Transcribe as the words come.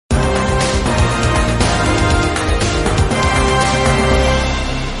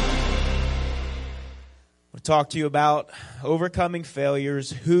talk to you about overcoming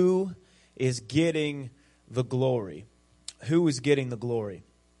failures. Who is getting the glory? Who is getting the glory?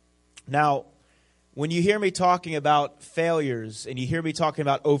 Now, when you hear me talking about failures and you hear me talking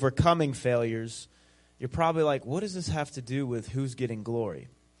about overcoming failures, you're probably like, what does this have to do with who's getting glory?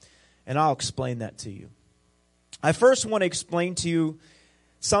 And I'll explain that to you. I first want to explain to you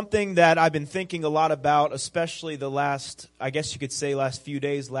something that I've been thinking a lot about, especially the last, I guess you could say last few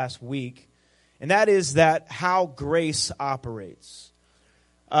days, last week. And that is that how grace operates.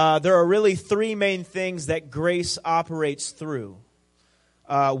 There are really three main things that grace operates through.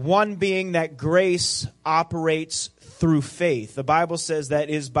 One being that grace operates through faith. The Bible says that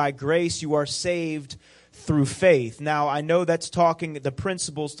is by grace you are saved through faith. Now, I know the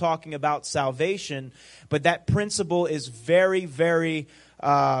principle's talking about salvation, but that principle is very, very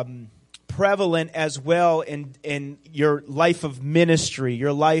prevalent as well in your life of ministry,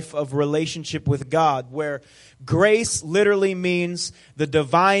 your life of relationship with God, where grace literally means the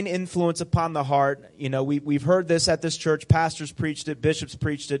divine influence upon the heart. You know, we've heard this at this church. Pastors preached it. Bishops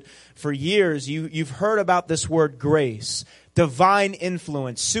preached it for years. You've heard about this word grace. Divine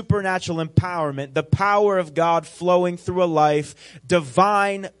influence, supernatural empowerment, the power of God flowing through a life,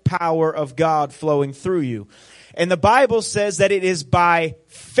 divine power of God flowing through you. And the Bible says that it is by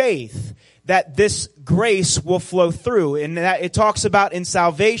faith that this grace will flow through. And that it talks about in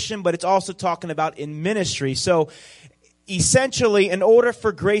salvation, but it's also talking about in ministry. So essentially, in order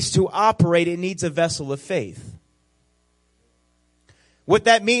for grace to operate, it needs a vessel of faith. What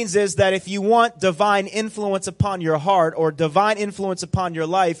that means is that if you want divine influence upon your heart or divine influence upon your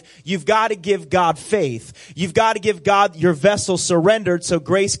life, you've got to give God faith. You've got to give God your vessel surrendered so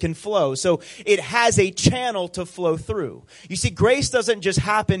grace can flow. So it has a channel to flow through. You see, grace doesn't just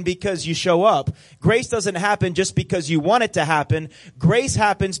happen because you show up. Grace doesn't happen just because you want it to happen. Grace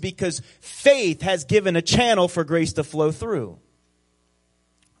happens because faith has given a channel for grace to flow through.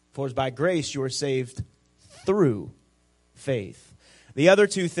 For by grace you are saved through faith. The other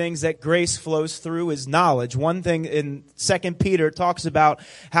two things that grace flows through is knowledge. One thing in 2 Peter talks about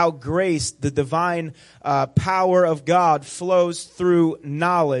how grace, the divine power of God, flows through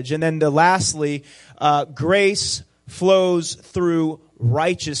knowledge. And then lastly, grace flows through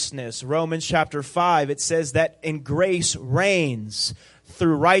righteousness. Romans chapter 5, it says that in grace reigns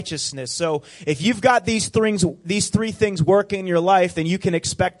through righteousness. So if you've got these three things working in your life, then you can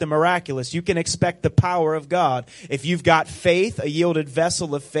expect the miraculous. You can expect the power of God. If you've got faith, a yielded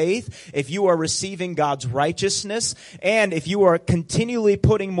vessel of faith, if you are receiving God's righteousness, and if you are continually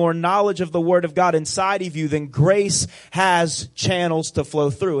putting more knowledge of the Word of God inside of you, then grace has channels to flow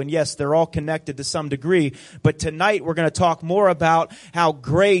through. And yes, they're all connected to some degree. But tonight we're going to talk more about how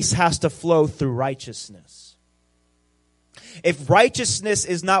grace has to flow through righteousness. If righteousness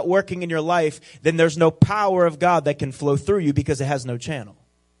is not working in your life, then there's no power of God that can flow through you because it has no channel.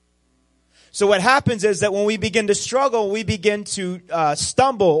 So what happens is that when we begin to struggle, we begin to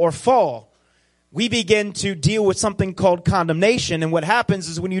stumble or fall. We begin to deal with something called condemnation. And what happens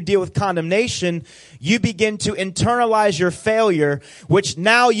is when you deal with condemnation, you begin to internalize your failure, which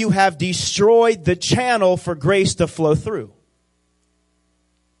now you have destroyed the channel for grace to flow through.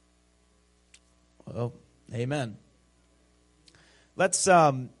 Well, amen. Let's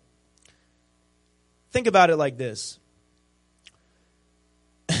think about it like this.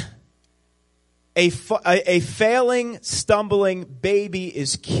 A failing, stumbling baby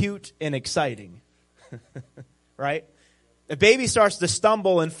is cute and exciting. Right? A baby starts to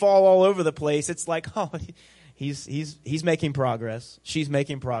stumble and fall all over the place. It's like, oh, he's making progress. She's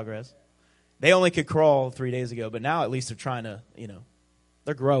making progress. They only could crawl 3 days ago, but now at least they're trying to,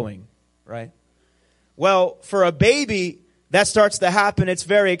 they're growing, right? Well, for a baby, that starts to happen. It's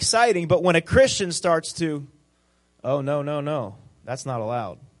very exciting. But when a Christian starts to, oh, no, that's not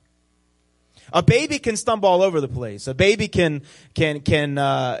allowed. A baby can stumble all over the place. A baby can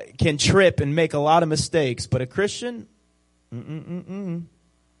trip and make a lot of mistakes. But a Christian,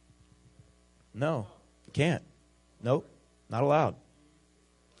 no, can't. Nope, not allowed.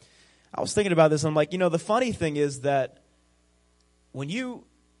 I was thinking about this. I'm like, the funny thing is that when you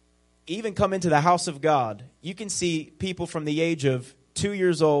even come into the house of God, you can see people from the age of 2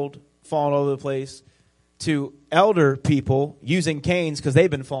 years old falling all over the place to elder people using canes because they've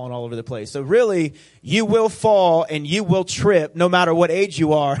been falling all over the place. So really, you will fall and you will trip no matter what age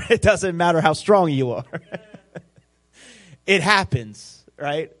you are. It doesn't matter how strong you are. It happens,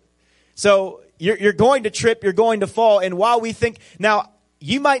 right? So you're going to trip, you're going to fall. And while we think, now,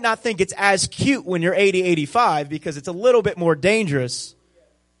 you might not think it's as cute when you're 80, 85 because it's a little bit more dangerous.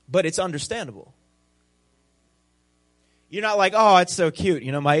 But it's understandable. You're not like, oh, it's so cute.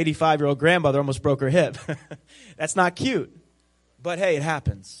 You know, my 85-year-old grandmother almost broke her hip. That's not cute. But hey, it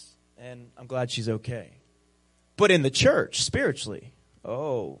happens. And I'm glad she's okay. But in the church, spiritually,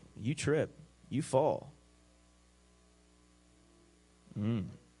 oh, you trip. You fall.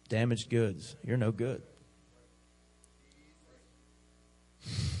 Damaged goods. You're no good.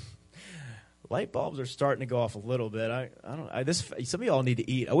 Light bulbs are starting to go off a little bit. Some of y'all need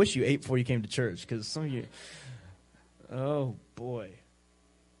to eat. I wish you ate before you came to church, because some of you, oh boy.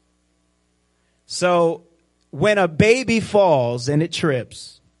 So when a baby falls and it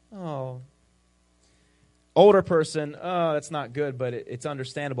trips, older person, that's not good, but it's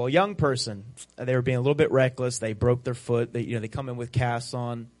understandable. A young person, they were being a little bit reckless. They broke their foot. They come in with casts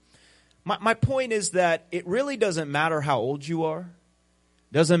on. My point is that it really doesn't matter how old you are.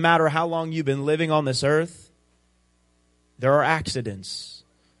 Doesn't matter how long you've been living on this earth. There are accidents.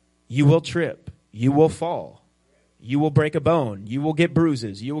 You will trip. You will fall. You will break a bone. You will get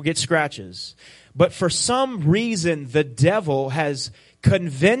bruises. You will get scratches. But for some reason, the devil has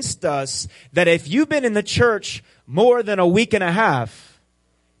convinced us that if you've been in the church more than a week and a half,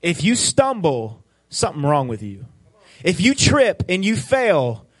 if you stumble, something wrong with you. If you trip and you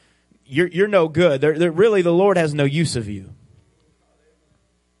fail, you're no good. Really, the Lord has no use of you.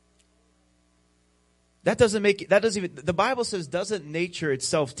 The Bible says, doesn't nature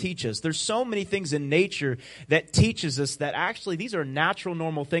itself teach us? There's so many things in nature that teaches us that actually these are natural,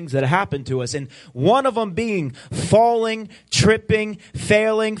 normal things that happen to us. And one of them being falling, tripping,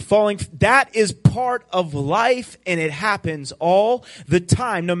 failing, falling. That is part of life, and it happens all the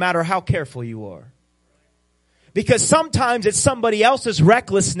time, no matter how careful you are. Because sometimes it's somebody else's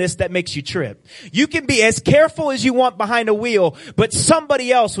recklessness that makes you trip. You can be as careful as you want behind a wheel, but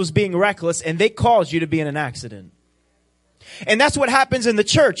somebody else was being reckless and they caused you to be in an accident. And that's what happens in the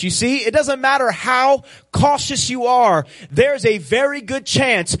church, you see. It doesn't matter how cautious you are. There's a very good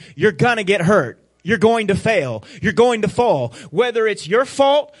chance you're gonna get hurt. You're going to fail. You're going to fall. Whether it's your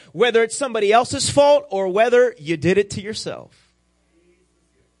fault, whether it's somebody else's fault, or whether you did it to yourself.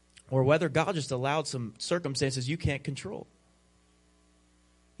 Or whether God just allowed some circumstances you can't control.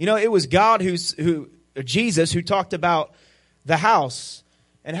 You know, it was God Jesus who talked about the house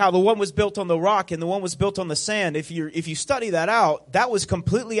and how the one was built on the rock and the one was built on the sand. If you study that out, that was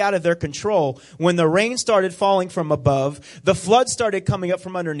completely out of their control. When the rain started falling from above, the flood started coming up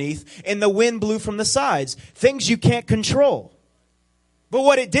from underneath, and the wind blew from the sides. Things you can't control. But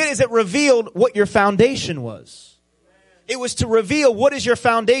what it did is it revealed what your foundation was. It was to reveal what is your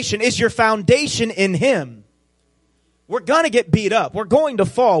foundation. Is your foundation in Him? We're going to get beat up. We're going to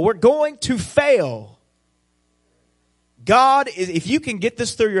fall. We're going to fail. God is, if you can get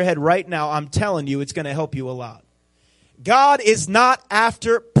this through your head right now, I'm telling you, it's going to help you a lot. God is not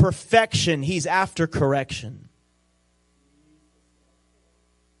after perfection. He's after correction.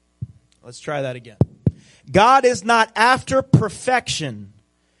 Let's try that again. God is not after perfection.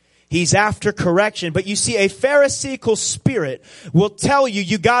 He's after correction. But you see, a Pharisaical spirit will tell you,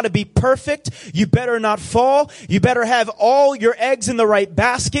 you got to be perfect. You better not fall. You better have all your eggs in the right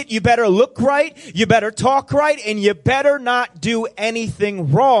basket. You better look right. You better talk right. And you better not do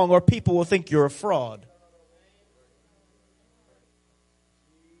anything wrong, or people will think you're a fraud.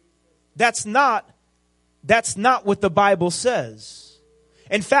 That's not what the Bible says.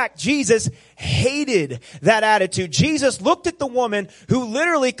 In fact, Jesus hated that attitude. Jesus looked at the woman who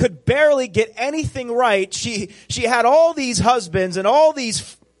literally could barely get anything right. She had all these husbands and all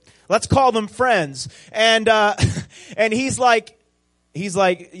these, let's call them friends. And he's like,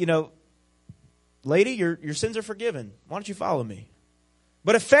 you know, lady, your sins are forgiven. Why don't you follow me?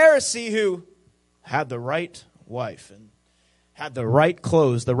 But a Pharisee who had the right wife and had the right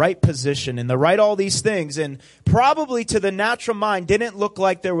clothes, the right position, and the right all these things, and probably to the natural mind didn't look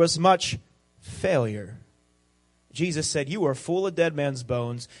like there was much failure. Jesus said, you are full of dead man's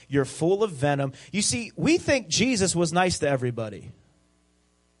bones. You're full of venom. You see, we think Jesus was nice to everybody.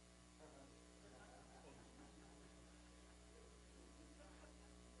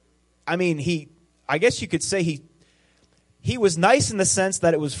 I mean, I guess you could say he was nice in the sense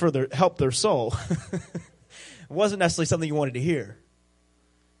that it was for help their soul. It wasn't necessarily something you wanted to hear.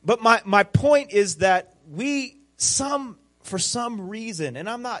 But my point is that for some reason, and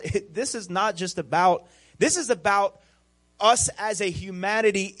this is about us as a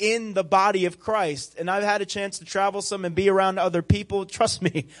humanity in the body of Christ. And I've had a chance to travel some and be around other people. Trust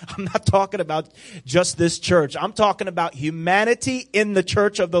me, I'm not talking about just this church. I'm talking about humanity in the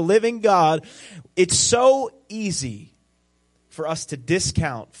church of the living God. It's so easy for us to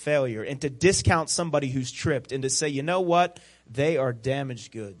discount failure and to discount somebody who's tripped and to say, you know what? They are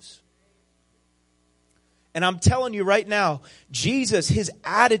damaged goods. And I'm telling you right now, Jesus, his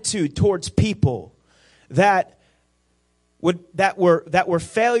attitude towards people that were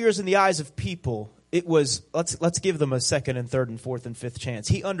failures in the eyes of people, it was, let's give them a second and third and fourth and fifth chance.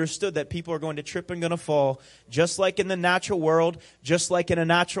 He understood that people are going to trip and going to fall, just like in the natural world, just like in a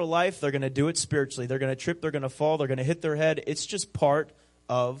natural life. They're going to do it spiritually. They're going to trip, they're going to fall, they're going to hit their head. It's just part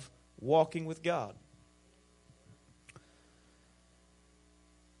of walking with God.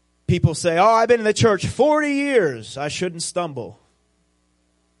 People say, oh, I've been in the church 40 years. I shouldn't stumble.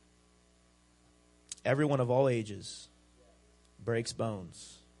 Everyone of all ages breaks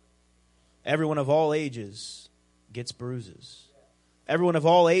bones. Everyone of all ages gets bruises. Everyone of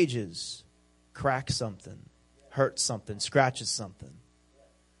all ages cracks something, hurts something, scratches something.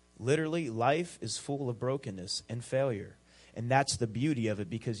 Literally, life is full of brokenness and failure. And that's the beauty of it,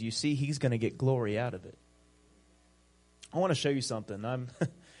 because you see, he's going to get glory out of it. I want to show you something.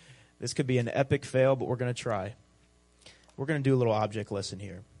 This could be an epic fail, but we're going to try. We're going to do a little object lesson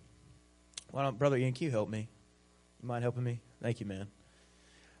here. Why don't, Brother Ian, can you help me? You mind helping me? Thank you, man.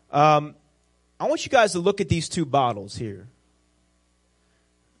 I want you guys to look at these two bottles here.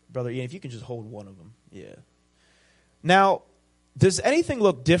 Brother Ian, if you can just hold one of them. Yeah. Now, does anything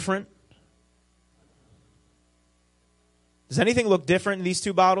look different? Does anything look different in these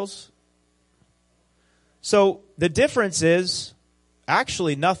two bottles? So the difference is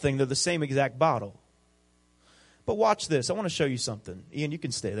actually nothing. They're the same exact bottle. But watch this. I want to show you something. Ian, you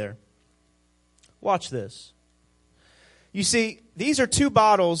can stay there. Watch this. You see, these are two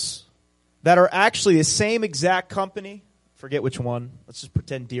bottles that are actually the same exact company. Forget which one. Let's just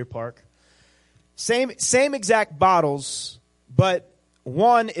pretend Deer Park. Same exact bottles, but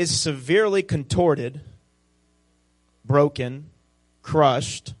one is severely contorted, broken,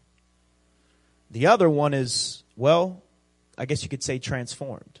 crushed. The other one is, well, I guess you could say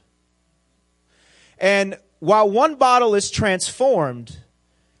transformed. And while one bottle is transformed,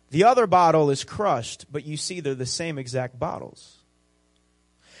 the other bottle is crushed, but you see they're the same exact bottles.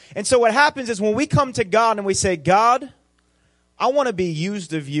 And so what happens is when we come to God and we say, God, I want to be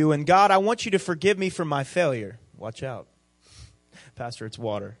used of you, and God, I want you to forgive me for my failure. Watch out. Pastor, it's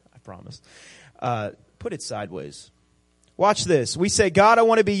water, I promise. Put it sideways. Watch this. We say, God, I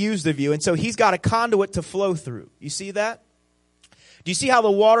want to be used of you. And so he's got a conduit to flow through. You see that? Do you see how the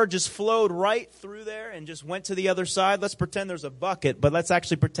water just flowed right through there and just went to the other side? Let's pretend there's a bucket, but let's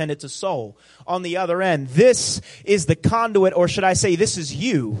actually pretend it's a soul on the other end. This is the conduit, or should I say, this is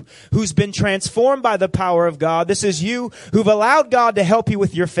you who's been transformed by the power of God. This is you who've allowed God to help you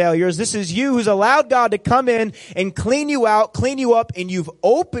with your failures. This is you who's allowed God to come in and clean you out, clean you up, and you've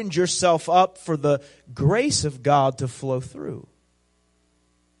opened yourself up for the grace of God to flow through.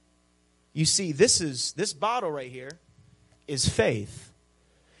 You see, this bottle right here is faith.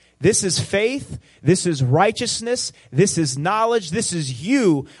 This is faith. This is righteousness. This is knowledge. This is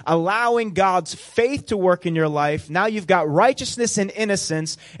you allowing God's faith to work in your life. Now you've got righteousness and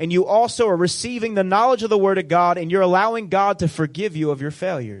innocence, and you also are receiving the knowledge of the Word of God, and you're allowing God to forgive you of your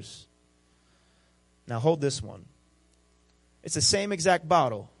failures. Now hold this one. It's the same exact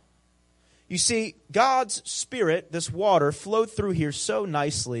bottle. You see, God's Spirit, this water, flowed through here so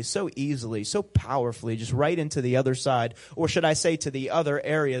nicely, so easily, so powerfully, just right into the other side, or should I say to the other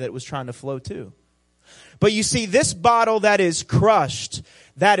area that it was trying to flow to. But you see, this bottle that is crushed,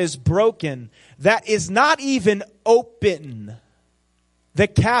 that is broken, that is not even open, the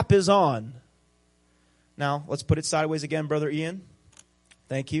cap is on. Now, let's put it sideways again, Brother Ian.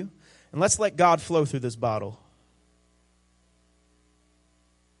 Thank you. And let's let God flow through this bottle.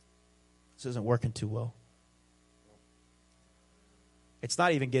 This isn't working too well. It's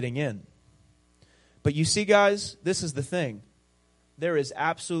not even getting in. But you see, guys, this is the thing. There is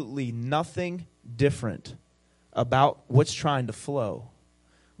absolutely nothing different about what's trying to flow.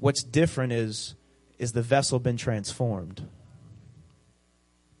 What's different is the vessel been transformed.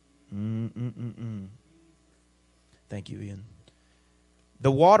 Thank you, Ian.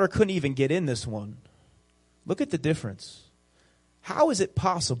 The water couldn't even get in this one. Look at the difference. How is it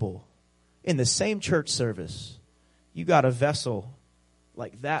possible? In the same church service, you got a vessel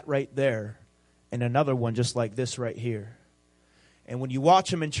like that right there and another one just like this right here. And when you watch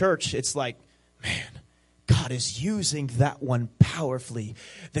them in church, it's like, man, God is using that one powerfully.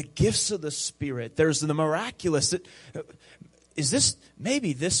 The gifts of the Spirit, there's the miraculous. Is this,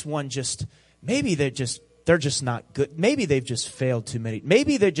 maybe this one just, maybe they're just not good. Maybe they've just failed too many.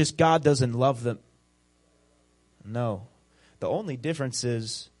 Maybe they're just, God doesn't love them. No. The only difference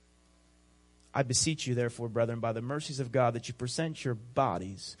is, I beseech you, therefore, brethren, by the mercies of God, that you present your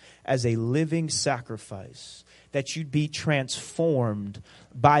bodies as a living sacrifice, that you'd be transformed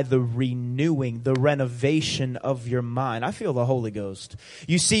by the renewing, the renovation of your mind. I feel the Holy Ghost.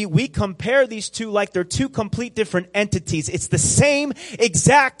 You see, we compare these two like they're two complete different entities. It's the same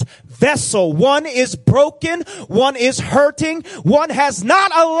exact vessel. One is broken, one is hurting, one has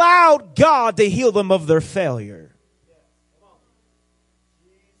not allowed God to heal them of their failure.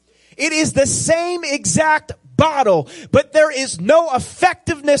 It is the same exact bottle, but there is no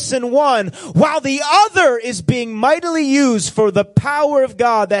effectiveness in one, while the other is being mightily used for the power of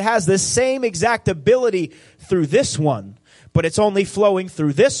God that has the same exact ability through this one. But it's only flowing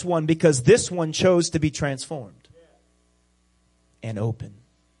through this one because this one chose to be transformed and open.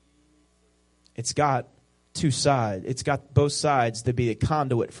 It's got two sides. It's got both sides to be a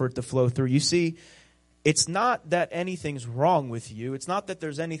conduit for it to flow through. You see, it's not that anything's wrong with you. It's not that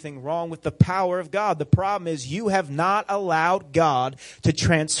there's anything wrong with the power of God. The problem is you have not allowed God to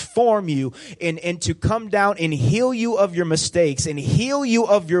transform you and to come down and heal you of your mistakes and heal you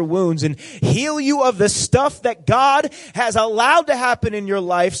of your wounds and heal you of the stuff that God has allowed to happen in your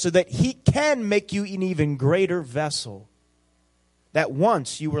life so that He can make you an even greater vessel. That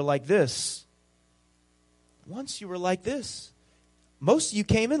once you were like this. Once you were like this. Most of you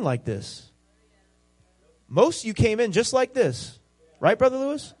came in like this. Most of you came in just like this. Right, Brother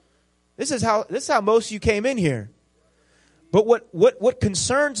Lewis? This is how most of you came in here. But what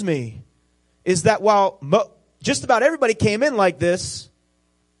concerns me is that while just about everybody came in like this,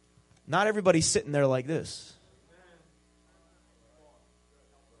 not everybody's sitting there like this.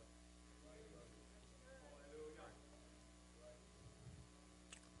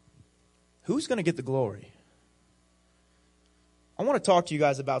 Who's going to get the glory? I want to talk to you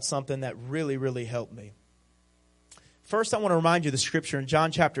guys about something that really, really helped me. First, I want to remind you the scripture in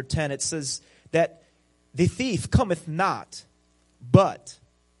John chapter 10. It says that the thief cometh not, but,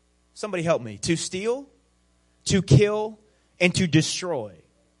 somebody help me, to steal, to kill, and to destroy.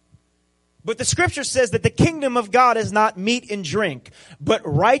 But the scripture says that the kingdom of God is not meat and drink, but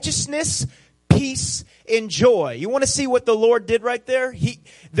righteousness, peace, and joy. You want to see what the Lord did right there? He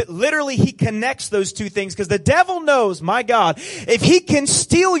connects those two things because the devil knows, my God, if he can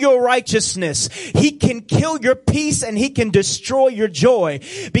steal your righteousness, he can kill your peace and he can destroy your joy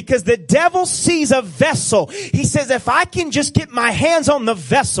because the devil sees a vessel. He says, if I can just get my hands on the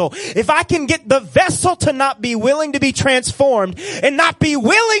vessel, if I can get the vessel to not be willing to be transformed and not be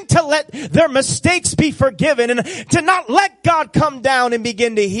willing to let their mistakes be forgiven and to not let God come down and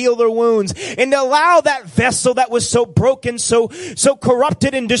begin to heal their wounds and to allow that vessel that was so broken, so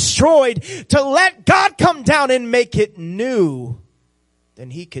corrupted and destroyed, to let God come down and make it new,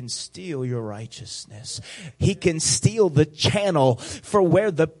 then he can steal your righteousness. He can steal the channel for where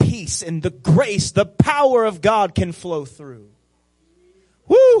the peace and the grace, the power of God can flow through.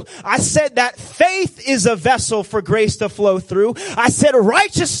 Woo! I said that faith is a vessel for grace to flow through. I said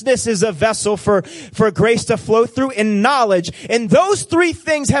righteousness is a vessel for grace to flow through, and knowledge. And those three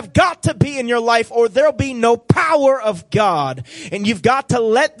things have got to be in your life or there'll be no power of God. And you've got to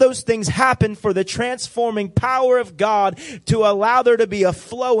let those things happen for the transforming power of God to allow there to be a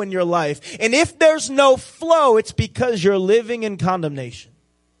flow in your life. And if there's no flow, it's because you're living in condemnation.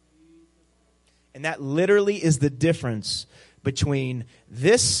 And that literally is the difference between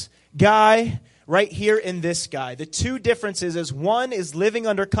this guy right here and this guy. The two differences is one is living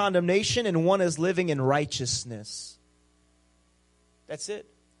under condemnation and one is living in righteousness. That's it.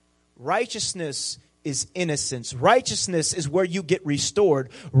 Righteousness is innocence. Righteousness is where you get restored.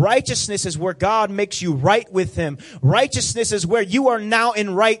 Righteousness is where God makes you right with Him. Righteousness is where you are now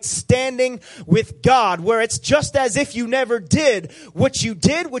in right standing with God, where it's just as if you never did, what you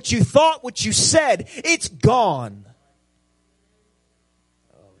thought, what you said, it's gone.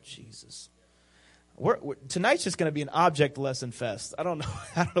 Tonight's just going to be an object lesson fest. I don't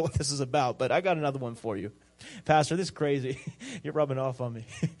know what this is about, but I got another one for you. Pastor, this is crazy. You're rubbing off on me.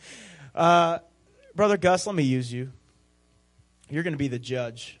 Brother Gus, let me use you. You're going to be the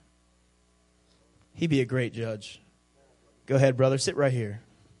judge. He'd be a great judge. Go ahead, brother. Sit right here.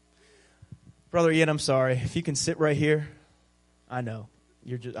 Brother Ian, I'm sorry. If you can sit right here. I know.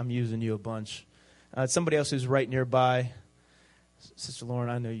 I'm using you a bunch. Somebody else who's right nearby. Sister Lauren,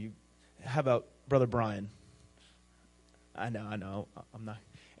 I know you. How about Brother Brian? I know. I'm not.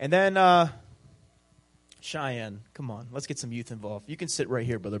 And then Cheyenne, come on. Let's get some youth involved. You can sit right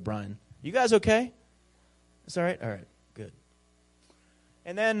here, Brother Brian. You guys okay? That's all right? All right, good.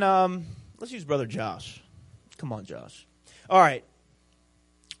 And then let's use Brother Josh. Come on, Josh. All right.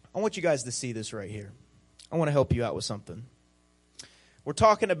 I want you guys to see this right here. I want to help you out with something. We're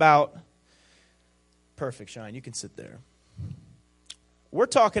talking about perfect, Shine. You can sit there. We're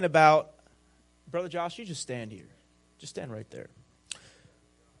talking about, Brother Josh, you just stand here. Just stand right there.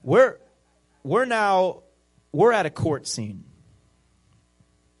 We're at a court scene.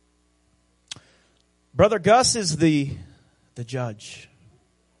 Brother Gus is the judge.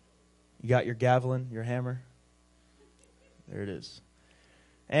 You got your javelin, your hammer? There it is.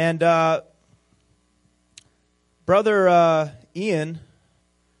 And Brother Ian,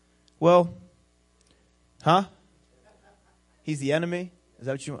 well, he's the enemy? Is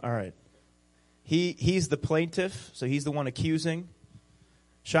that what you want? All right. He's the plaintiff, so he's the one accusing.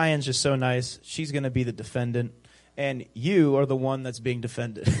 Cheyenne's just so nice. She's going to be the defendant. And you are the one that's being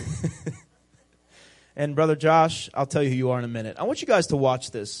defended. And Brother Josh, I'll tell you who you are in a minute. I want you guys to watch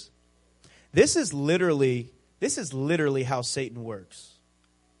this. This is literally how Satan works.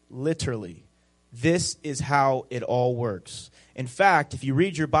 Literally. This is how it all works. In fact, if you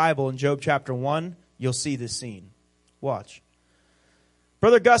read your Bible in Job chapter 1, you'll see this scene. Watch.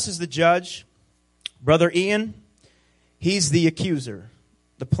 Brother Gus is the judge. Brother Ian, he's the accuser,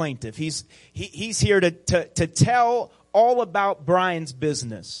 the plaintiff. He's here to tell all about Brian's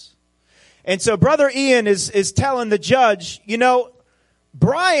business. And so Brother Ian is telling the judge,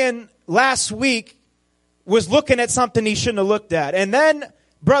 Brian last week was looking at something he shouldn't have looked at. And then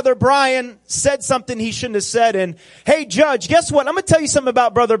Brother Brian said something he shouldn't have said. And hey, judge, guess what? I'm going to tell you something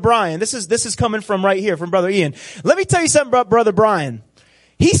about Brother Brian. This is coming from right here, from Brother Ian. Let me tell you something about Brother Brian.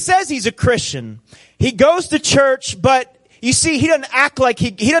 He says he's a Christian. He goes to church, but you see, he doesn't act like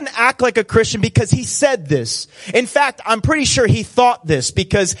a Christian because he said this. In fact, I'm pretty sure he thought this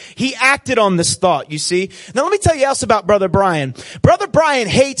because he acted on this thought, you see. Now let me tell you else about Brother Brian. Brother Brian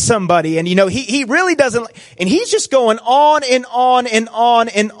hates somebody and he really doesn't, and he's just going on and on and on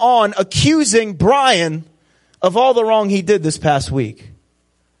and on accusing Brian of all the wrong he did this past week.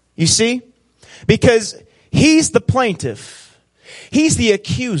 You see? Because he's the plaintiff. He's the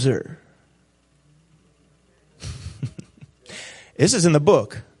accuser. This is in the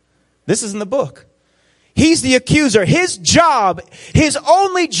book. He's the accuser. His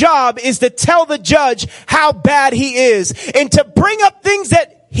only job is to tell the judge how bad he is and to bring up things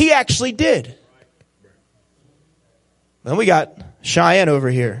that he actually did. Then we got Cheyenne over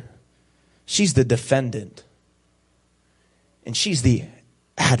here. She's the defendant. And she's the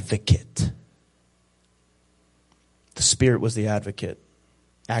advocate. The Spirit was the advocate.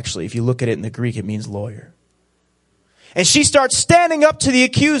 Actually, if you look at it in the Greek, it means lawyer. And she starts standing up to the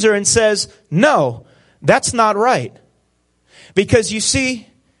accuser and says, no, that's not right. Because you see,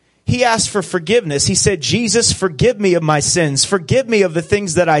 he asked for forgiveness. He said, Jesus, forgive me of my sins. Forgive me of the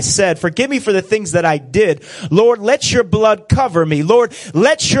things that I said. Forgive me for the things that I did. Lord, let your blood cover me. Lord,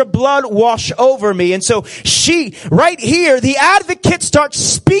 let your blood wash over me. And so she, right here, the advocate starts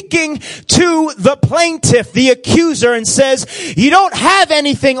speaking to the plaintiff, the accuser, and says, you don't have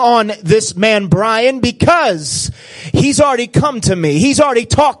anything on this man, Brian, because he's already come to me. He's already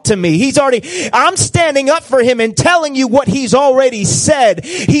talked to me. I'm standing up for him and telling you what he's already said.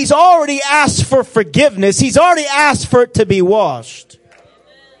 He's already asked for forgiveness. He's already asked for it to be washed.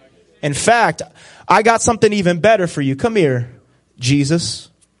 In fact, I got something even better for you. Come here, Jesus.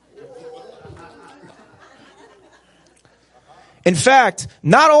 In fact,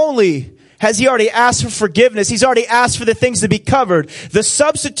 not only has he already asked for forgiveness, he's already asked for the things to be covered. The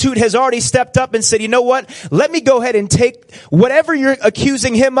substitute has already stepped up and said, you know what? Let me go ahead and take whatever you're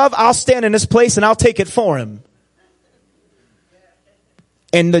accusing him of. I'll stand in his place and I'll take it for him.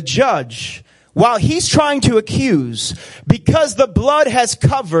 And the judge, while he's trying to accuse, because the blood has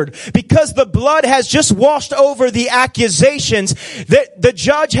covered, because the blood has just washed over the accusations, that the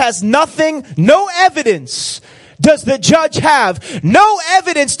judge has nothing, no evidence does the judge have. No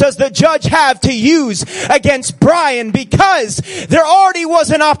evidence does the judge have to use against Brian, because there already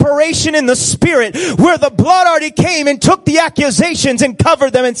was an operation in the Spirit where the blood already came and took the accusations and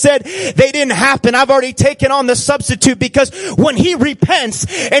covered them and said, they didn't happen. I've already taken on the substitute, because when he repents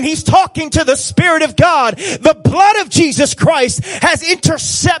and he's talking to the Spirit of God, the blood of Jesus Christ has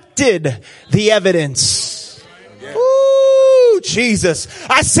intercepted the evidence. Ooh, Jesus.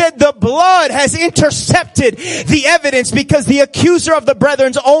 I said the blood has intercepted the evidence, because the accuser of the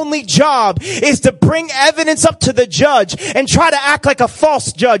brethren's only job is to bring evidence up to the judge and try to act like a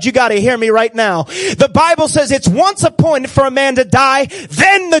false judge. You got to hear me right now. The Bible says it's once appointed for a man to die,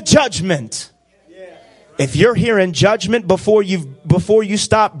 then the judgment. If you're hearing judgment before you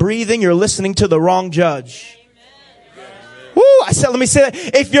stop breathing, you're listening to the wrong judge. Let me say that.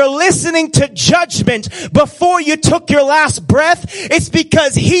 If you're listening to judgment before you took your last breath, it's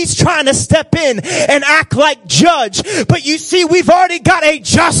because he's trying to step in and act like judge. But you see, we've already got a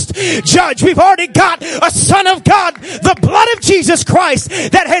just judge. We've already got a Son of God, the blood of Jesus Christ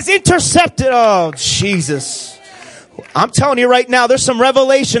that has intercepted. Oh, Jesus. I'm telling you right now, there's some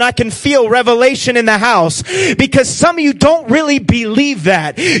revelation. I can feel revelation in the house because some of you don't really believe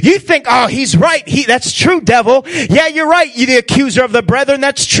that. You think, oh, he's right. That's true, devil. Yeah, you're right. You're the accuser of the brethren.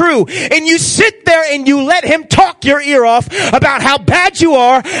 That's true. And you sit there and you let him talk your ear off about how bad you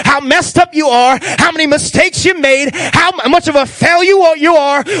are, how messed up you are, how many mistakes you made, how much of a failure you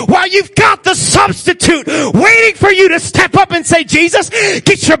are, while you've got the substitute waiting for you to step up and say, Jesus,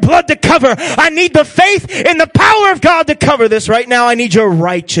 get your blood to cover. I need the faith and the power of God to cover this right now. I need your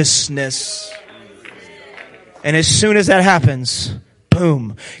righteousness. And as soon as that happens,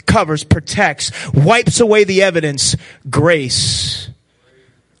 boom, covers, protects, wipes away the evidence. Grace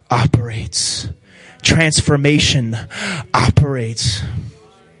operates. Transformation operates.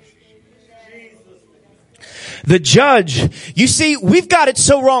 The judge, you see, we've got it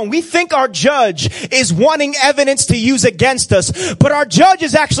so wrong. We think our judge is wanting evidence to use against us, but our judge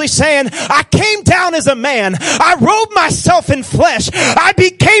is actually saying, I came down as a man. I robed myself in flesh. I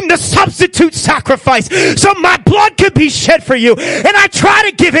became the substitute sacrifice so my blood could be shed for you. And I try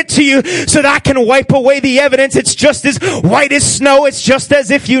to give it to you so that I can wipe away the evidence. It's just as white as snow. It's just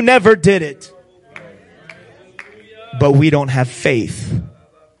as if you never did it. But we don't have faith.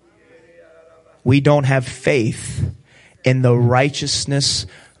 We don't have faith in the righteousness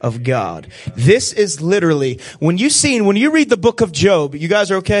of God. This is literally, when you read the book of Job, you guys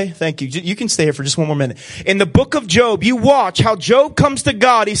are okay? Thank you. You can stay here for just one more minute. In the book of Job, you watch how Job comes to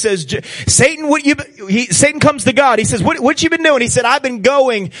God. He says, Satan comes to God. He says, what you been doing? He said, I've been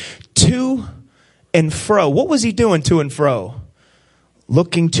going to and fro. What was he doing to and fro?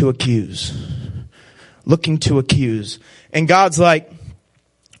 Looking to accuse. Looking to accuse. And God's like,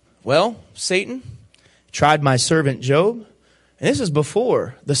 well, Satan tried my servant Job. And this is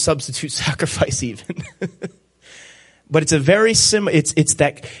before the substitute sacrifice even. But it's a very similar, it's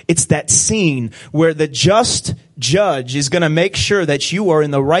that scene where the just judge is going to make sure that you are in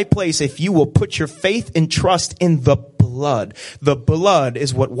the right place if you will put your faith and trust in the blood. The blood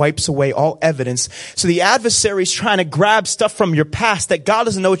is what wipes away all evidence. So the adversary is trying to grab stuff from your past that God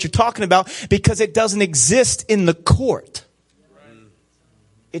doesn't know what you're talking about because it doesn't exist in the court.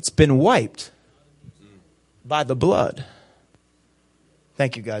 It's been wiped by the blood.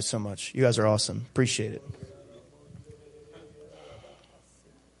 Thank you guys so much. You guys are awesome. Appreciate it.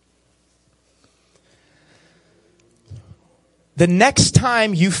 The next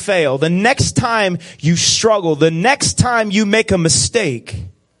time you fail, the next time you struggle, the next time you make a mistake,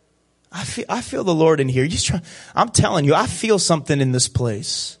 I feel the Lord in here. I'm telling you, I feel something in this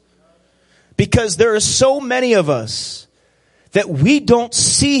place. Because there are so many of us that we don't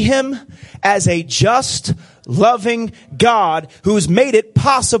see him as a just, loving God who's made it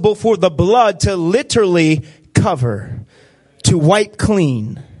possible for the blood to literally cover, to wipe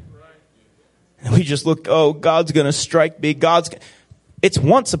clean. And we just look, oh, God's going to strike me. It's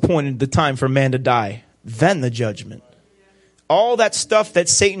once appointed the time for man to die, then the judgment. All that stuff that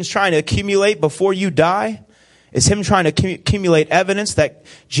Satan's trying to accumulate before you die is him trying to accumulate evidence that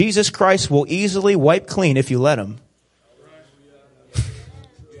Jesus Christ will easily wipe clean if you let him.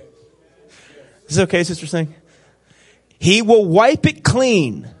 Is it okay, Sister Singh? He will wipe it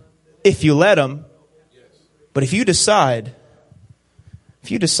clean if you let him. But if you decide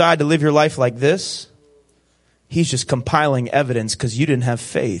to live your life like this, he's just compiling evidence because you didn't have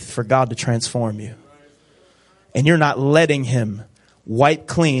faith for God to transform you. And you're not letting him wipe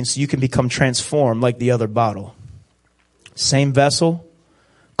clean so you can become transformed like the other bottle. Same vessel,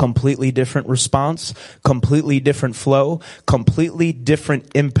 completely different response, completely different flow, completely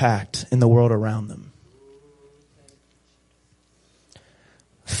different impact in the world around them.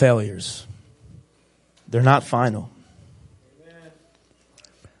 Failures. They're not final.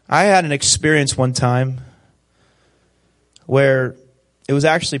 I had an experience one time where it was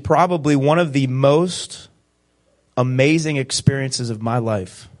actually probably one of the most amazing experiences of my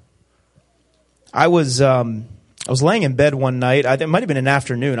life. I was laying in bed one night. It might have been an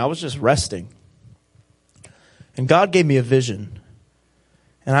afternoon. I was just resting. And God gave me a vision.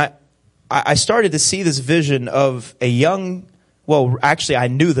 And I started to see this vision of a young, well, actually I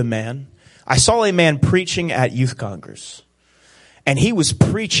knew the man. I saw a man preaching at youth congress. And he was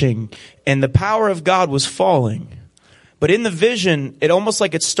preaching and the power of God was falling. But in the vision, it almost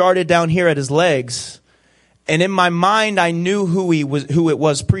like it started down here at his legs. And in my mind, I knew who it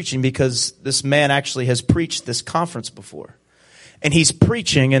was preaching because this man actually has preached this conference before. and he's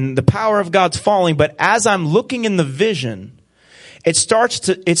preaching and the power of God's falling. But as I'm looking in the vision, it starts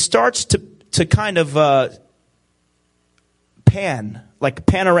to kind of,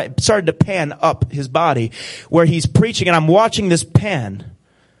 started to pan up his body where he's preaching, and I'm watching this pan.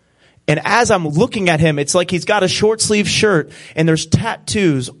 And as I'm looking at him, it's like he's got a short sleeve shirt and there's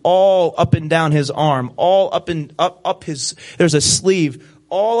tattoos all up and down his arm, all up his, there's a sleeve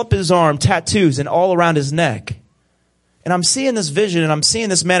all up his arm, tattoos, and all around his neck. And I'm seeing this vision and I'm seeing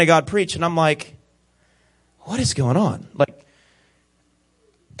this man of God preach, and I'm like, what is going on? Like,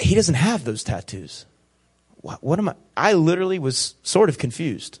 he doesn't have those tattoos. What am I literally was sort of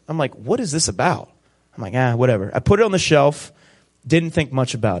confused. I'm like, what is this about? I'm like, whatever. I put it on the shelf, didn't think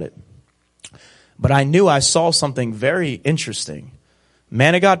much about it. But I knew I saw something very interesting.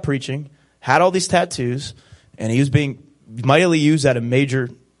 Man of God preaching, had all these tattoos, and he was being mightily used at a major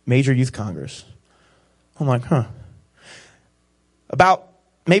youth congress. I'm like, About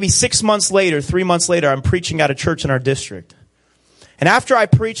maybe 6 months later, 3 months later, I'm preaching at a church in our district. And after I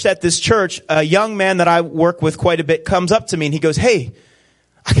preached at this church, a young man that I work with quite a bit comes up to me and he goes, hey,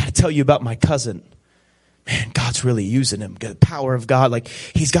 I got to tell you about my cousin. Man, God's really using him. The power of God. Like,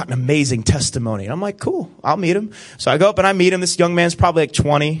 he's got an amazing testimony. And I'm like, cool, I'll meet him. So I go up and I meet him. This young man's probably like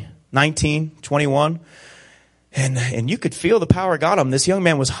 20, 19, 21. And you could feel the power of God on him. This young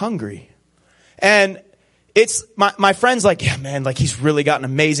man was hungry. And it's my friend's like, yeah, man, like he's really got an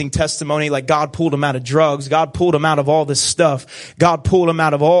amazing testimony. Like God pulled him out of drugs. God pulled him out of all this stuff. God pulled him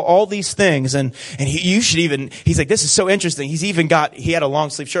out of all these things. And he's like, this is so interesting. He had a long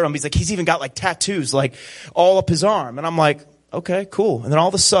sleeve shirt on. He's like, he's even got like tattoos, like all up his arm. And I'm like, okay, cool. And then all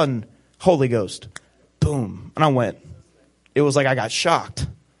of a sudden, Holy Ghost, boom. And I went, it was like I got shocked.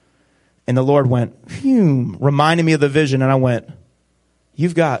 And the Lord went, reminding me of the vision. And I went,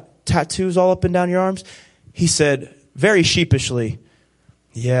 you've got tattoos all up and down your arms? He said, very sheepishly,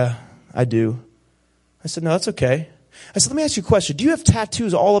 yeah, I do. I said, no, that's okay. I said, let me ask you a question. Do you have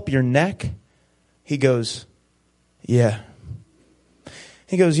tattoos all up your neck? He goes, yeah.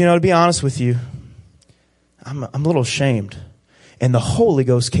 He goes, to be honest with you, I'm a little ashamed. And the Holy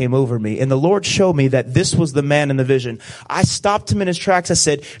Ghost came over me. And the Lord showed me that this was the man in the vision. I stopped him in his tracks. I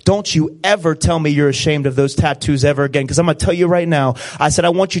said, don't you ever tell me you're ashamed of those tattoos ever again. Because I'm going to tell you right now. I said, I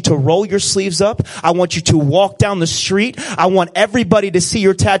want you to roll your sleeves up. I want you to walk down the street. I want everybody to see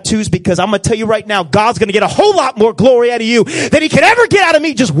your tattoos, because I'm going to tell you right now, God's going to get a whole lot more glory out of you than he could ever get out of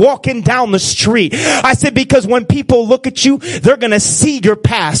me just walking down the street. I said, because when people look at you, they're going to see your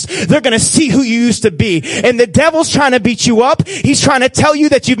past. They're going to see who you used to be. And the devil's trying to beat you up. He's trying to tell you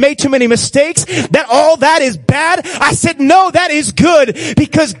that you've made too many mistakes, that all that is bad. I said, no, that is good,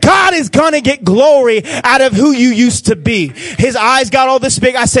 because God is going to get glory out of who you used to be. His eyes got all this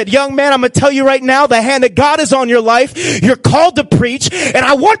big. I said, young man, I'm going to tell you right now, the hand of God is on your life. You're called to preach, and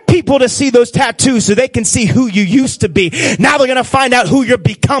I want people to see those tattoos so they can see who you used to be. Now they're going to find out who you're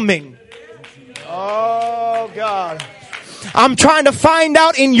becoming. Oh, God. I'm trying to find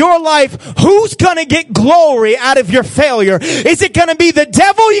out in your life who's going to get glory out of your failure. Is it going to be the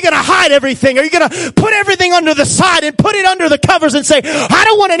devil? Are you going to hide everything? Are you going to put everything under the side and put it under the covers and say, I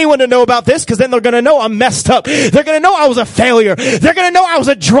don't want anyone to know about this, because then they're going to know I'm messed up. They're going to know I was a failure. They're going to know I was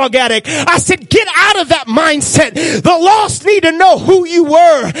a drug addict. I said, get out of that mindset. The lost need to know who you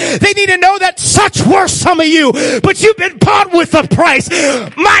were. They need to know that such were some of you, but you've been bought with a price.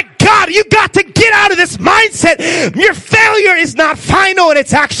 My God, you got to get out of this mindset. Your failure is not final, and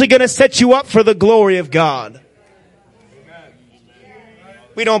it's actually going to set you up for the glory of God.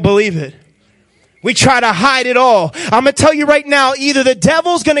 We don't believe it. We try to hide it all. I'm going to tell you right now, either the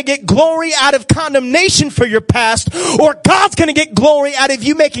devil's going to get glory out of condemnation for your past, or God's going to get glory out of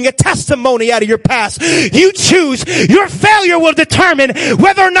you making a testimony out of your past. You choose. Your failure will determine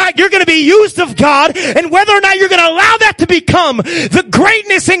whether or not you're going to be used of God, and whether or not you're going to allow that to become the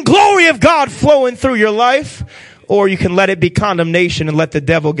greatness and glory of God flowing through your life, or you can let it be condemnation and let the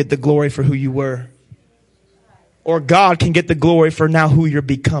devil get the glory for who you were. Or God can get the glory for now who you're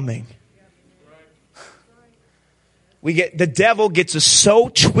becoming. The devil gets us so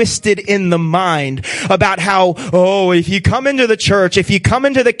twisted in the mind about how, if you come into the church, if you come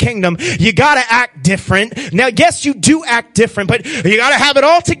into the kingdom, you gotta act different. Now, yes, you do act different, but you gotta have it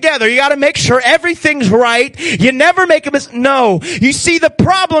all together. You gotta make sure everything's right. You never make a mistake. No. You see, the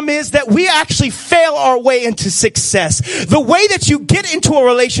problem is that we actually fail our way into success. The way that you get into a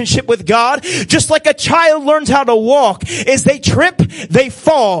relationship with God, just like a child learns how to walk, is they trip, they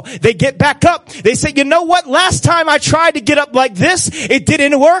fall, they get back up. They say, you know what? Last time I tried to get up like this, it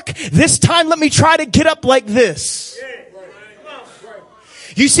didn't work. This time, let me try to get up like this.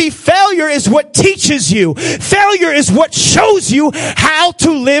 You see, failure is what teaches you. Failure is what shows you how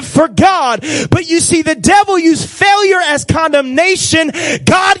to live for God. But you see, the devil used failure as condemnation.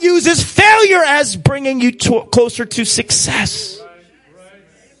 God uses failure as bringing you closer to success.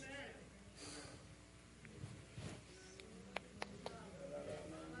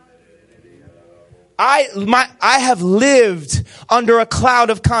 I have lived under a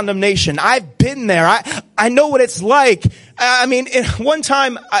cloud of condemnation. I've been there. I know what it's like. I mean, one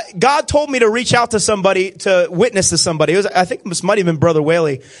time, God told me to reach out to somebody, to witness to somebody. I think this might have been Brother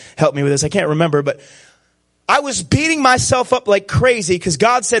Whaley helped me with this. I can't remember, but I was beating myself up like crazy because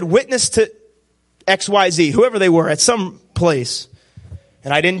God said, witness to XYZ, whoever they were, at some place.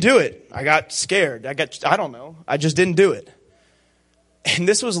 And I didn't do it. I got scared. I don't know. I just didn't do it. And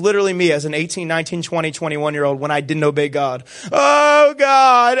this was literally me as an 18, 19, 20, 21-year-old when I didn't obey God. Oh,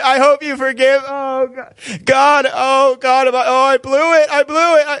 God, I hope you forgive. Oh, God. God, oh, God, I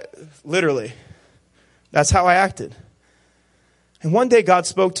blew it. Literally. That's how I acted. And one day God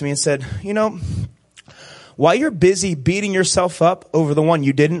spoke to me and said, you know, while you're busy beating yourself up over the one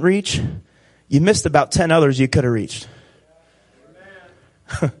you didn't reach, you missed about 10 others you could have reached.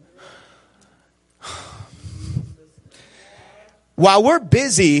 While we're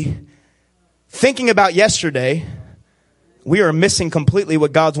busy thinking about yesterday, we are missing completely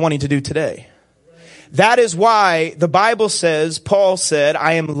what God's wanting to do today. That is why the Bible says, Paul said,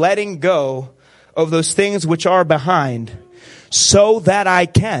 I am letting go of those things which are behind so that I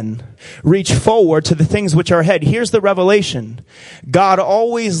can reach forward to the things which are ahead. Here's the revelation. God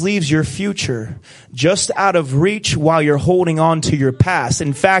always leaves your future just out of reach while you're holding on to your past.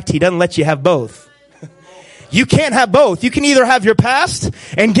 In fact, he doesn't let you have both. You can't have both. You can either have your past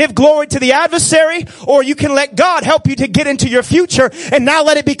and give glory to the adversary, or you can let God help you to get into your future and now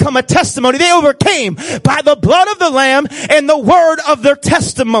let it become a testimony. They overcame by the blood of the Lamb and the word of their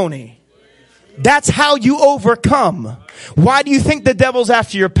testimony. That's how you overcome. Why do you think the devil's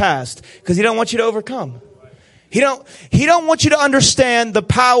after your past? Because he don't want you to overcome. He don't want you to understand the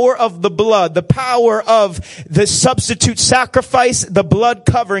power of the blood, the power of the substitute sacrifice, the blood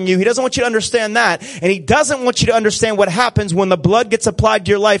covering you. He doesn't want you to understand that. And he doesn't want you to understand what happens when the blood gets applied to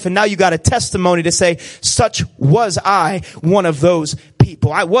your life and now you got a testimony to say, such was I, one of those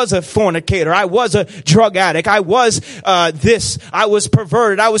people. I was a fornicator. I was a drug addict. I was this. I was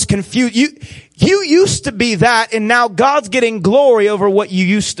perverted. I was confused. You used to be that, and now God's getting glory over what you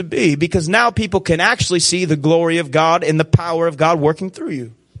used to be, because now people can actually see the glory of God and the power of God working through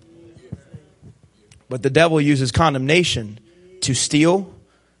you. But the devil uses condemnation to steal,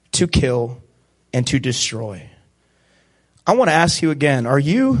 to kill, and to destroy. I want to ask you again, are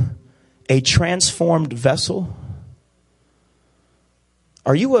you a transformed vessel?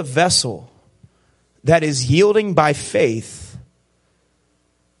 Are you a vessel that is yielding by faith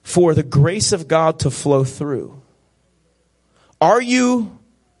for the grace of God to flow through? Are you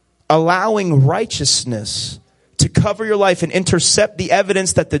allowing righteousness to cover your life and intercept the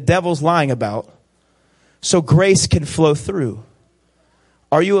evidence that the devil's lying about so grace can flow through?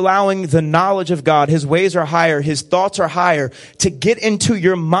 Are you allowing the knowledge of God, his ways are higher, his thoughts are higher, to get into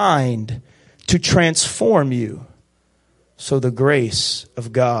your mind to transform you so the grace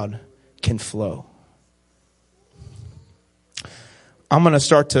of God can flow? I'm going to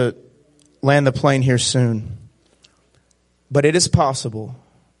start to land the plane here soon. But it is possible,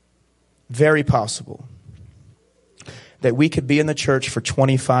 very possible, that we could be in the church for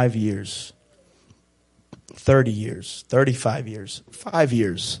 25 years, 30 years, 35 years, 5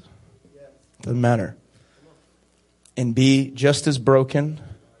 years. Doesn't matter. And be just as broken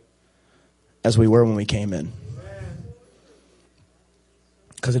as we were when we came in.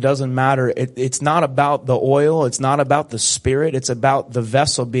 Because it doesn't matter. It's not about the oil. It's not about the spirit. It's about the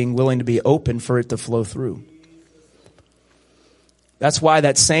vessel being willing to be open for it to flow through. That's why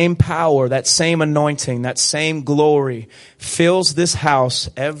that same power, that same anointing, that same glory fills this house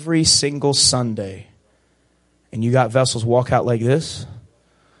every single Sunday. And you got vessels walk out like this.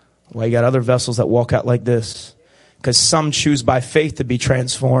 Well, you got other vessels that walk out like this. Because some choose by faith to be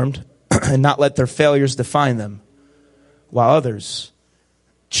transformed and not let their failures define them. While others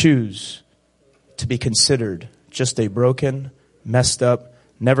choose to be considered just a broken, messed up,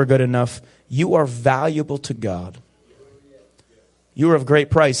 never good enough. You are valuable to God. You are of great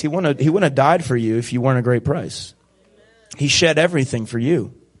price. He wouldn't have died for you if you weren't a great price. He shed everything for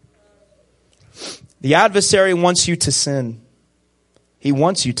you. The adversary wants you to sin. He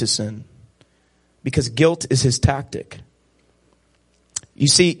wants you to sin because guilt is his tactic. You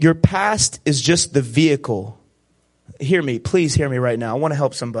see, your past is just the vehicle. Hear me. Please hear me right now. I want to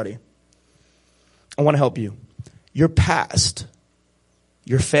help somebody. I want to help you. Your past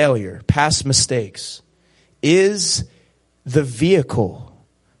your failure, past mistakes, is the vehicle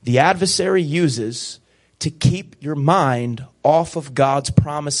the adversary uses to keep your mind off of God's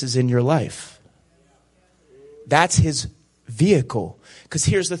promises in your life. That's his vehicle. Because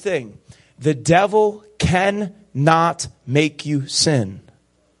here's the thing. The devil cannot make you sin.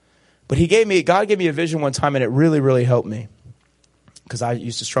 But God gave me a vision one time, and it really, really helped me. Because I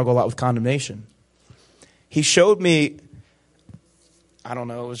used to struggle a lot with condemnation. He showed me, I don't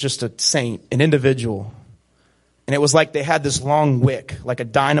know, it was just a saint, an individual. And it was like they had this long wick, like a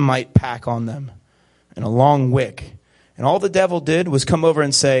dynamite pack on them. And a long wick. And all the devil did was come over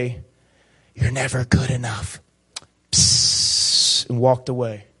and say, "You're never good enough." Psst, and walked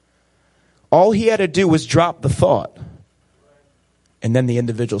away. All he had to do was drop the thought. And then the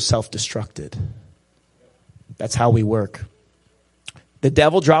individual self-destructed. That's how we work. The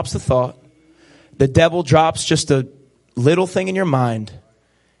devil drops the thought. The devil drops just a little thing in your mind.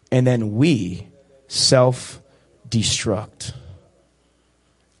 And then we self-destruct.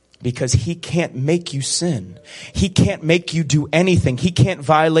 Because he can't make you sin. He can't make you do anything. He can't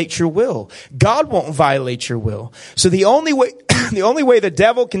violate your will. God won't violate your will. So the only way the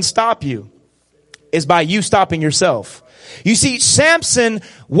devil can stop you is by you stopping yourself. You see, Samson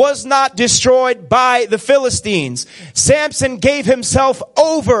was not destroyed by the Philistines. Samson gave himself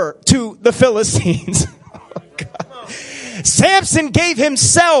over to the Philistines. Oh, God. Samson gave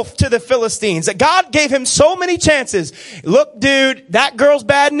himself to the Philistines. God gave him so many chances. Look, dude, that girl's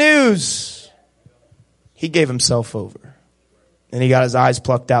bad news. He gave himself over. And he got his eyes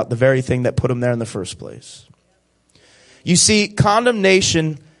plucked out, the very thing that put him there in the first place. You see,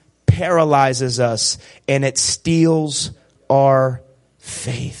 condemnation paralyzes us and it steals our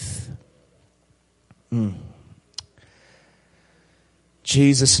faith.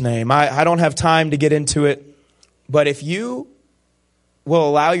 Jesus' name. I don't have time to get into it. But if you will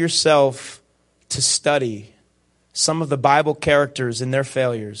allow yourself to study some of the Bible characters and their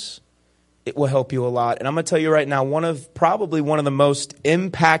failures, it will help you a lot. And I'm going to tell you right now, probably one of the most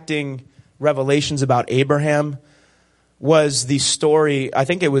impacting revelations about Abraham was the story. I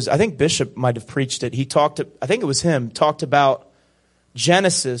think Bishop might have preached it. Talked about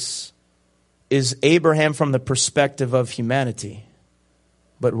Genesis is Abraham from the perspective of humanity,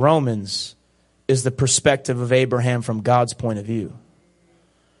 but Romans is the perspective of Abraham from God's point of view.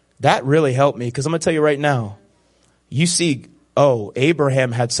 That really helped me, because I'm going to tell you right now, you see,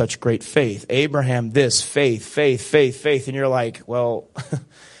 Abraham had such great faith. Abraham, this, faith. And you're like, well,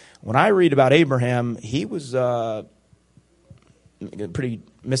 when I read about Abraham, he was pretty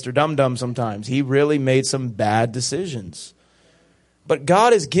Mr. Dum-Dum sometimes. He really made some bad decisions. But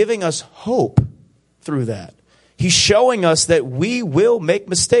God is giving us hope through that. He's showing us that we will make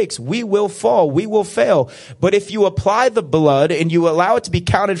mistakes. We will fall. We will fail. But if you apply the blood and you allow it to be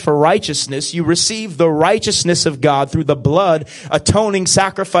counted for righteousness, you receive the righteousness of God through the blood atoning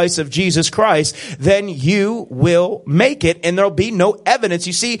sacrifice of Jesus Christ, then you will make it, and there'll be no evidence.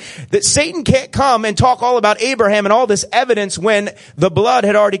 You see, that Satan can't come and talk all about Abraham and all this evidence when the blood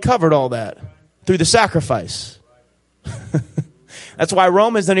had already covered all that through the sacrifice. That's why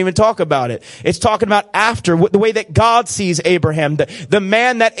Romans don't even talk about it. It's talking about after, the way that God sees Abraham. The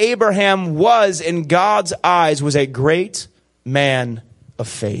man that Abraham was in God's eyes was a great man of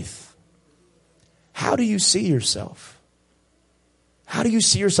faith. How do you see yourself? How do you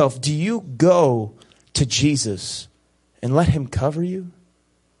see yourself? Do you go to Jesus and let him cover you?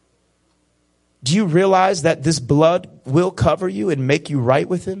 Do you realize that this blood will cover you and make you right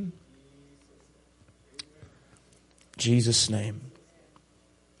with him? Jesus' name.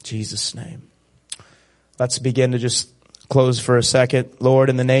 Jesus' name. Let's begin to just close for a second. Lord,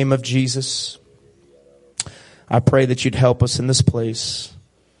 in the name of Jesus, I pray that you'd help us in this place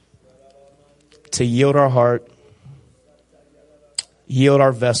to yield our heart, yield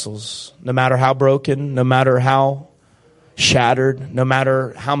our vessels, no matter how broken, no matter how shattered, no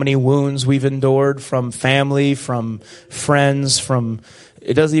matter how many wounds we've endured from family, from friends,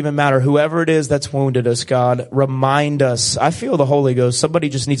 it doesn't even matter. Whoever it is that's wounded us, God, remind us. I feel the Holy Ghost. Somebody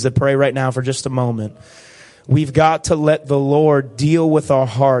just needs to pray right now for just a moment. We've got to let the Lord deal with our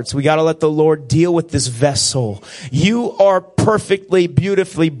hearts. We got to let the Lord deal with this vessel. You are perfectly,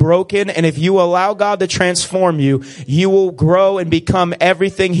 beautifully broken. And if you allow God to transform you, you will grow and become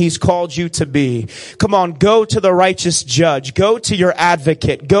everything he's called you to be. Come on, go to the righteous judge. Go to your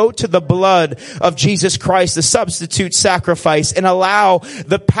advocate. Go to the blood of Jesus Christ, the substitute sacrifice, and allow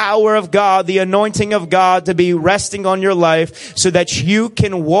the power of God, the anointing of God to be resting on your life so that you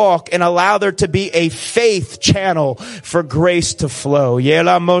can walk and allow there to be a faith channel for grace to flow.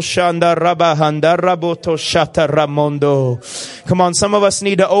 Come on, some of us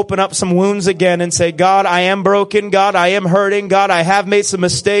need to open up some wounds again and say, God, I am broken. God, I am hurting. God, I have made some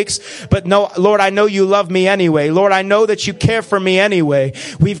mistakes. But no, Lord, I know you love me anyway. Lord, I know that you care for me anyway.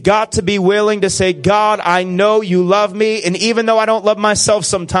 We've got to be willing to say, God, I know you love me. And even though I don't love myself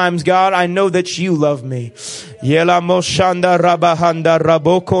sometimes, God, I know that you love me. Yela moshanda rabahanda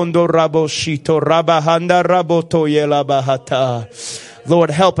rabokondo raboshito rabahanda raboto yela bahata. Lord,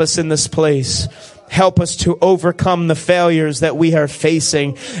 help us in this place. Help us to overcome the failures that we are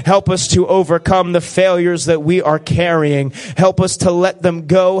facing. Help us to overcome the failures that we are carrying. Help us to let them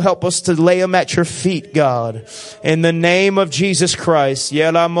go. Help us to lay them at your feet, God. In the name of Jesus Christ.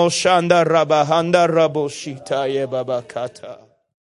 Yela moshanda rabahanda raboshita ye babakata.